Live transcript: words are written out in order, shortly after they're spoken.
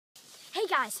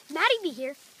guys, MattyB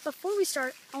here. Before we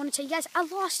start, I want to tell you guys I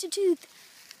lost a tooth.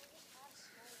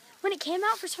 When it came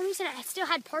out, for some reason, it still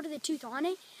had part of the tooth on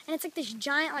it, and it's like this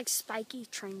giant, like, spiky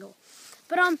triangle.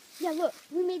 But, yeah, look,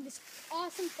 we made this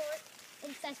awesome fort,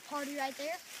 and it says party right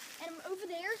there. And over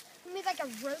there, we made, like, a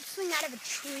rope swing out of a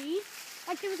tree.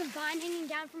 Like, there was a vine hanging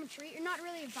down from a tree, or not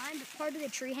really a vine, but part of the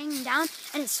tree hanging down,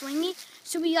 and it's swingy.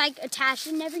 So we, like, attached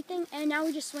it and everything, and now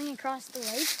we just swing across the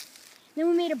lake. Then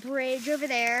we made a bridge over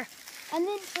there, and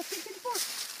then let's get to the fort.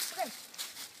 Okay,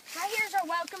 right here's our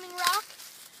welcoming rock.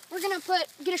 We're gonna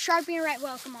get a Sharpie and write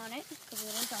welcome on it, because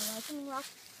it is our welcoming rock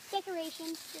decoration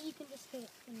that you can just hit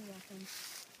when you walk in.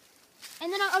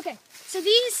 And then, okay, so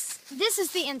this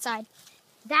is the inside.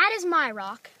 That is my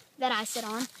rock that I sit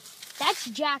on. That's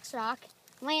Jack's rock,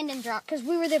 Landon's rock, because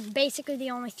we were basically the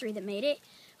only three that made it.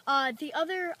 Our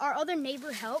other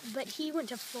neighbor helped, but he went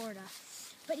to Florida.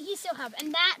 But he still helped.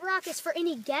 And that rock is for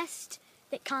any guest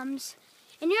that comes.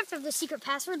 And you have to have the secret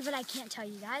password, but I can't tell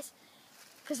you guys.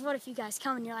 Because what if you guys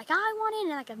come and you're like, I want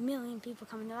in, and like a million people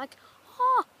come and they're like,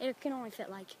 oh, it can only fit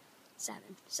like 7.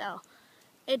 So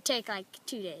it'd take like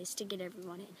 2 days to get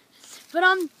everyone in. But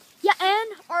yeah,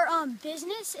 and our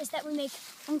business is that we make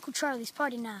Uncle Charlie's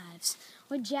party knives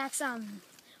with Jack's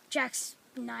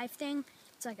knife thing.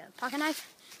 It's like a pocket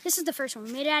knife. This is the first one.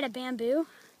 We made it out of bamboo.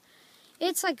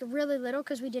 It's like really little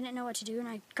because we didn't know what to do, and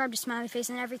I carved a smiley face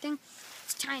and everything.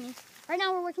 It's tiny. Right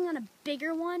now we're working on a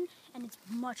bigger one, and it's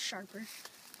much sharper.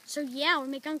 So yeah, we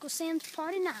make Uncle Sam's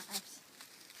party knives.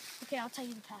 Okay, I'll tell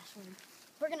you the password.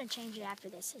 We're gonna change it after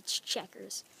this. It's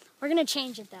checkers. We're gonna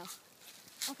change it though.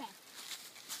 Okay.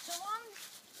 So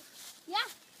yeah,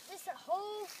 this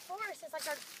whole forest is like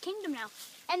our kingdom now.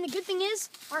 And the good thing is,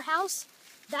 our house,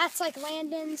 that's like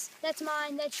Landon's, that's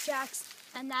mine, that's Jack's,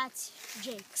 and that's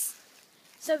Jake's.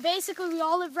 So basically, we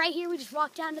all live right here. We just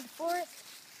walk down to the forest.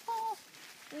 Oh,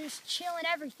 we just chill and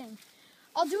everything.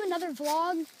 I'll do another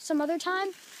vlog some other time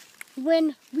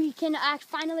when we can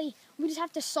finally, we just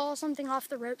have to saw something off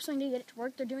the rope swing to get it to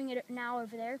work. They're doing it now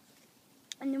over there.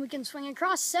 And then we can swing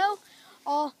across. So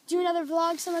I'll do another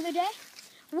vlog some other day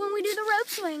when we do the rope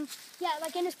swing. Yeah,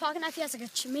 like in his pocket knife, he has like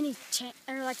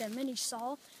a mini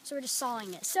saw. So we're just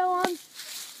sawing it. So,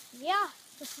 yeah,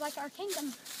 this is like our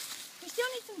kingdom. We still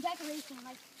need some decoration.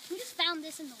 Like, we just found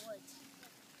this in the woods.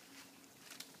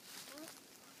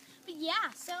 But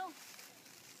yeah, so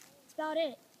that's about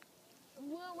it.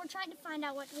 We're trying to find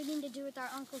out what we need to do with our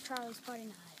Uncle Charlie's party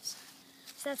knives.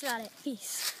 So that's about it.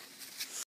 Peace.